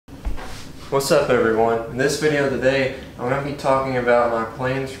What's up everyone? In this video today I'm going to be talking about my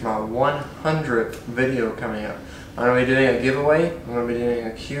plans for my 100th video coming up. I'm going to be doing a giveaway, I'm going to be doing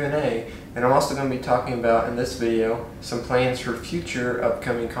a Q&A, and I'm also going to be talking about in this video some plans for future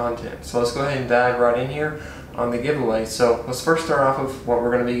upcoming content. So let's go ahead and dive right in here on the giveaway. So let's first start off with what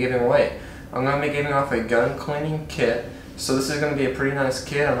we're going to be giving away. I'm going to be giving off a gun cleaning kit. So this is going to be a pretty nice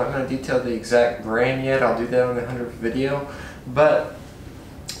kit. I'm not going to detail the exact brand yet, I'll do that on the 100th video, but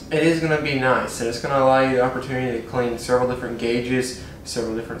it is going to be nice, and it's going to allow you the opportunity to clean several different gauges,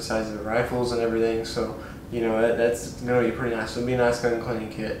 several different sizes of rifles and everything. So, you know, that's going to be pretty nice. It'll be a nice gun cleaning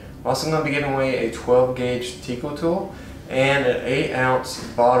kit. I'm also going to be giving away a 12 gauge Tico tool and an 8-ounce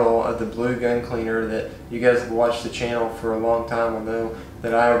bottle of the blue gun cleaner that you guys have watched the channel for a long time will know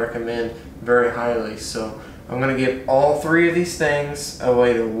that I recommend very highly. So I'm going to give all three of these things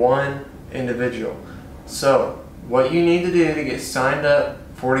away to one individual. So what you need to do to get signed up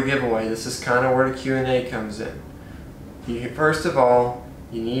for the giveaway, this is kind of where the Q&A comes in. First of all,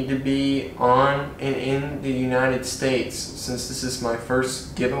 you need to be on and in the United States. Since this is my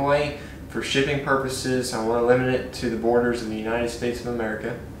first giveaway, for shipping purposes, I want to limit it to the borders of the United States of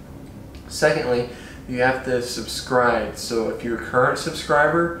America. Secondly, you have to subscribe. So if you're a current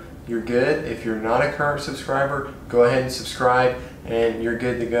subscriber, you're good. If you're not a current subscriber, go ahead and subscribe and you're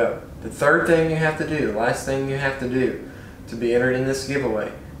good to go. The third thing you have to do, the last thing you have to do to be entered in this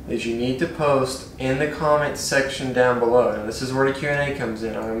giveaway, is you need to post in the comments section down below. Now this is where the Q&A comes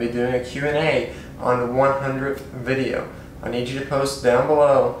in. I'm going to be doing a Q&A on the 100th video. I need you to post down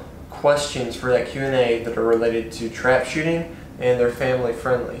below questions for that Q&A that are related to trap shooting and they're family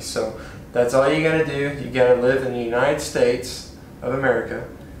friendly. So that's all you got to do. You got to live in the United States of America.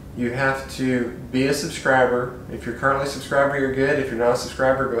 You have to be a subscriber. If you're currently a subscriber, you're good. If you're not a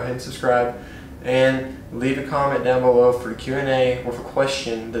subscriber, go ahead and subscribe. And leave a comment down below for the Q&A with a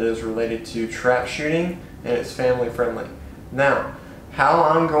question that is related to trap shooting and it's family friendly. Now, how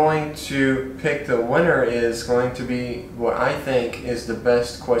I'm going to pick the winner is going to be what I think is the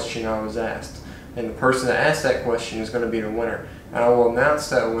best question I was asked. And the person that asked that question is going to be the winner. And I will announce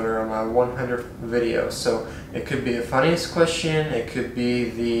that winner on my 100th video. So it could be the funniest question, it could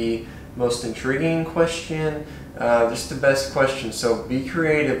be the most intriguing question, just the best question. So be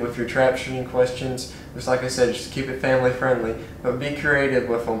creative with your trap shooting questions. Just like I said, just keep it family friendly, but be creative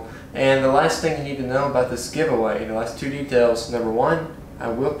with them. And the last thing you need to know about this giveaway, the last two details. Number one, I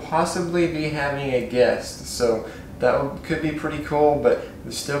will possibly be having a guest, so that could be pretty cool, but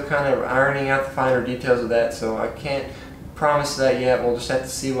we're still kind of ironing out the finer details of that, so I can't promise that yet. We'll just have to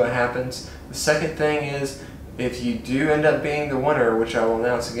see what happens. The second thing is, if you do end up being the winner, which I will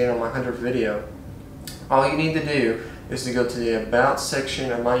announce again on my 100th video, all you need to do is to go to the About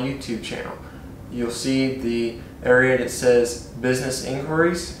section of my YouTube channel. You'll see the area that says Business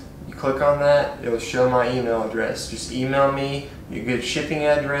Inquiries. You click on that, it will show my email address. Just email me a good shipping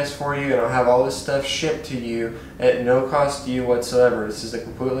address for you, and I'll have all this stuff shipped to you at no cost to you whatsoever. This is a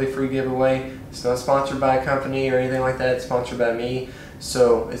completely free giveaway. It's not sponsored by a company or anything like that. It's sponsored by me.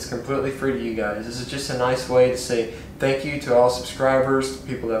 So it's completely free to you guys. This is just a nice way to say thank you to all subscribers,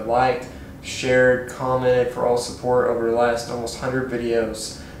 people that have liked, shared, commented, for all support over the last almost 100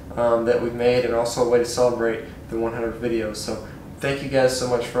 videos that we've made, and also a way to celebrate the 100th video. So thank you guys so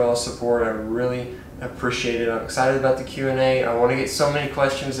much for all the support. I really appreciate it. I'm excited about the Q&A. I want to get so many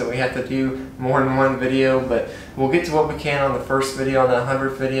questions that we have to do more than one video, but we'll get to what we can on the first video, on that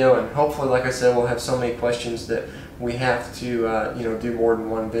 100th video, and hopefully, like I said, we'll have so many questions that we have to you know, do more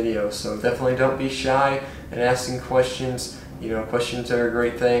than one video. So definitely don't be shy in asking questions. You know, questions are a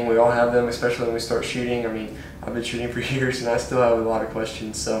great thing. We all have them, especially when we start shooting. I mean, I've been shooting for years and I still have a lot of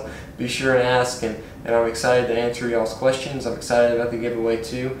questions. So be sure and ask, and I'm excited to answer y'all's questions. I'm excited about the giveaway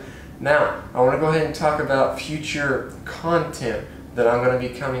too. Now, I want to go ahead and talk about future content that I'm going to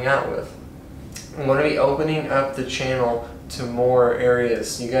be coming out with. I'm going to be opening up the channel to more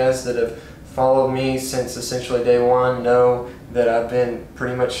areas. You guys that have followed me since essentially day one know that I've been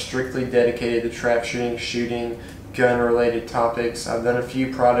pretty much strictly dedicated to trap shooting, gun-related topics. I've done a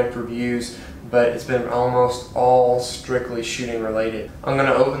few product reviews, but it's been almost all strictly shooting related. I'm going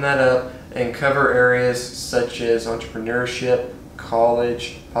to open that up and cover areas such as entrepreneurship,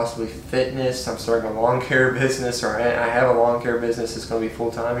 college, possibly fitness. I'm starting a lawn care business, or I have a lawn care business. It's going to be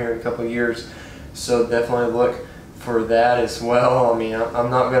full-time here in a couple of years, so definitely look for that as well. I mean, I'm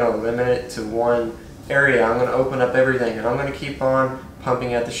not going to limit it to one area. I'm going to open up everything, and I'm going to keep on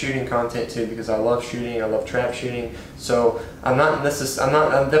pumping out the shooting content too, because I love shooting, I love trap shooting. So I'm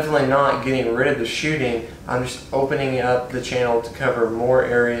definitely not getting rid of the shooting. I'm just opening up the channel to cover more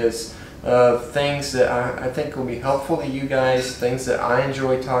areas of things that I think will be helpful to you guys, things that I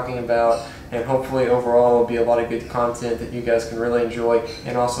enjoy talking about, and hopefully overall will be a lot of good content that you guys can really enjoy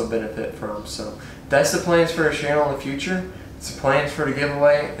and also benefit from. So that's the plans for our channel in the future. It's the plans for the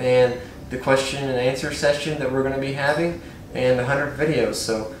giveaway and the question and answer session that we're going to be having, and the 100 videos.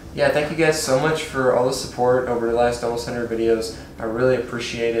 So yeah, thank you guys so much for all the support over the last almost 100 videos. I really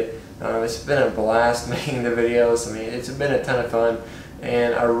appreciate it. It's been a blast making the videos. I mean, it's been a ton of fun,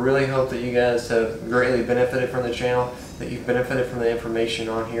 and I really hope that you guys have greatly benefited from the channel, that you've benefited from the information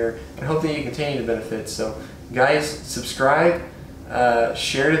on here, and I hope that you continue to benefit. So guys, subscribe,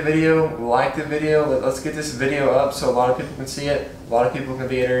 share the video, like the video. Let's get this video up so a lot of people can see it, a lot of people can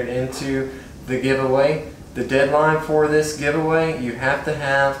be entered into the giveaway. The deadline for this giveaway, you have to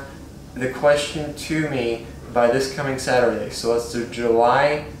have the question to me by this coming Saturday. So let's do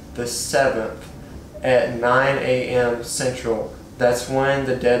July the 7th at 9 a.m. Central. That's when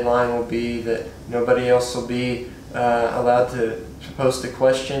the deadline will be, that nobody else will be allowed to post a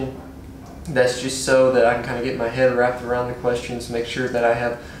question. That's just so that I can kind of get my head wrapped around the questions, make sure that I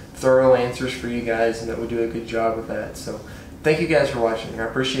have thorough answers for you guys, and that we do a good job with that. So thank you guys for watching. I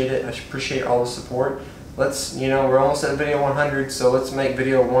appreciate it. I appreciate all the support. Let's, we're almost at video 100, so let's make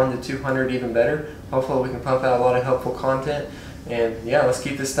video 1 to 200 even better. Hopefully we can pump out a lot of helpful content, and yeah, let's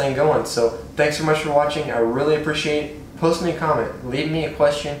keep this thing going. So thanks so much for watching. I really appreciate it. Post me a comment, leave me a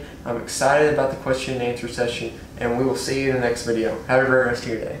question. I'm excited about the question and answer session, and we will see you in the next video. Have a great rest of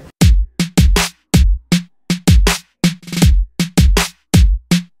your day.